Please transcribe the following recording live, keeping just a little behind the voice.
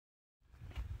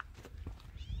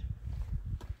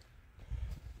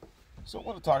So I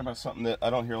want to talk about something that I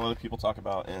don't hear a lot of people talk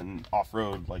about in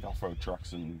off-road, like off-road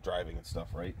trucks and driving and stuff,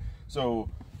 right? So,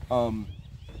 one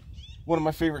of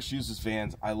my favorite shoes is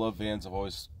Vans. I love Vans. I've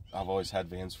always had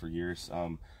Vans for years.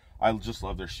 I just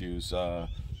love their shoes.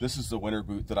 This is the winter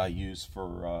boot that I use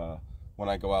for when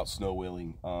I go out snow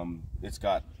wheeling. It's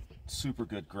got super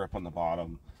good grip on the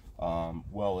bottom,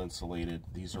 well insulated.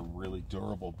 These are really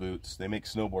durable boots. They make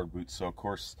snowboard boots, so of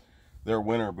course their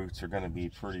winter boots are going to be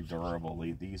pretty durable.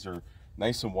 These are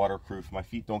nice and waterproof. My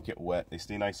feet don't get wet. They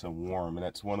stay nice and warm, and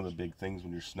that's one of the big things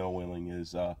when you're snow wheeling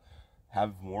is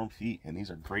have warm feet, and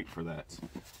these are great for that.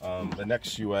 The next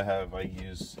shoe I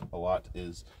use a lot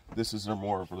is this is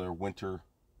more of their winter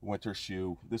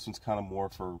shoe. This one's kind of more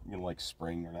for, you know, like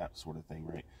spring or that sort of thing,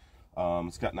 right?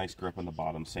 It's got nice grip on the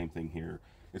bottom. Same thing here.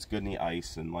 It's good in the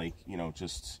ice and, like, you know,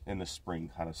 just in the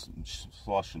spring, kind of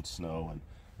slush and snow, and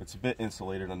it's a bit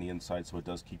insulated on the inside, so it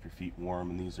does keep your feet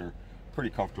warm. And these are pretty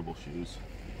comfortable shoes.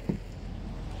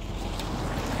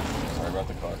 Sorry about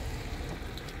the car.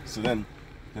 So then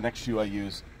the next shoe I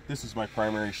use, this is my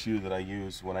primary shoe that I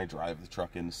use when I drive the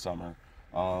truck in the summer.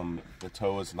 The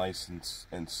toe is nice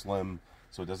and slim,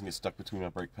 so it doesn't get stuck between my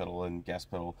brake pedal and gas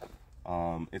pedal.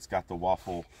 It's got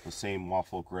the same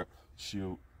waffle grip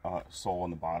shoe sole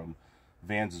on the bottom.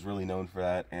 Vans is really known for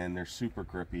that, and they're super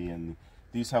grippy, and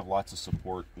these have lots of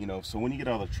support, you know, so when you get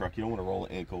out of the truck, you don't want to roll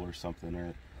an ankle or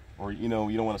something, or you know,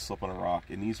 you don't want to slip on a rock.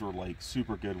 And these were like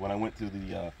super good. When I went through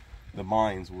the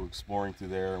mines, we were exploring through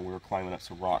there, and we were climbing up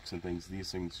some rocks and things.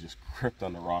 These things just gripped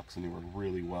on the rocks, and they were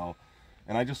really well.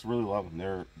 And I just really love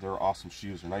them. They're awesome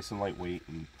shoes. They're nice and lightweight,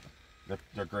 and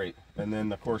they're great. And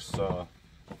then of course,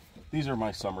 these are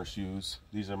my summer shoes.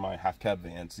 These are my half cab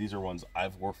Vans. These are ones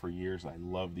I've wore for years. I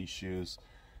love these shoes.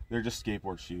 They're just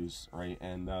skateboard shoes, right?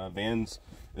 And Vans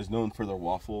is known for their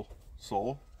waffle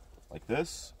sole, like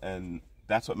this, and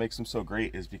that's what makes them so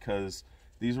great, is because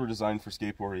these were designed for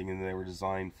skateboarding, and they were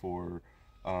designed for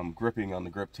gripping on the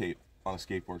grip tape on a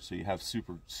skateboard, so you have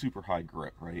super high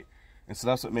grip, right? And so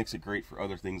that's what makes it great for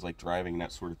other things like driving and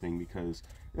that sort of thing, because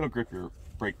it'll grip your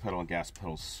brake pedal and gas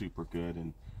pedal super good.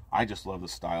 And I just love the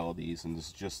style of these, and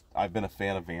I've been a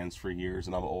fan of Vans for years,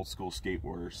 and I'm an old school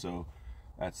skateboarder, so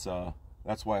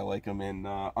that's why I like them. And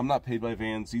I'm not paid by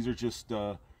Vans. These are just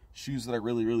shoes that I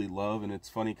really love. And it's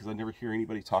funny because I never hear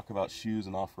anybody talk about shoes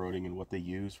and off-roading and what they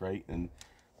use, right? And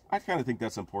I kind of think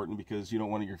that's important, because you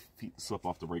don't want your feet to slip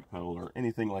off the brake pedal or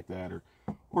anything like that,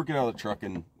 or get out of the truck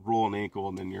and roll an ankle,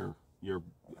 and then you're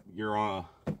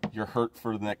hurt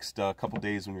for the next couple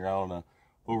days when you're out on a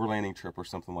overlanding trip or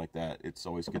something like that. It's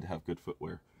always good to have good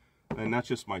footwear. And that's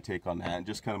just my take on that, and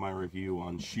just kind of my review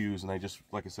on shoes. And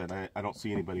like I said, I don't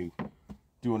see anybody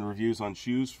doing reviews on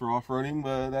shoes for off-roading,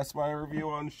 but that's my review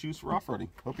on shoes for off-roading.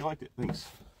 Hope you liked it. Thanks.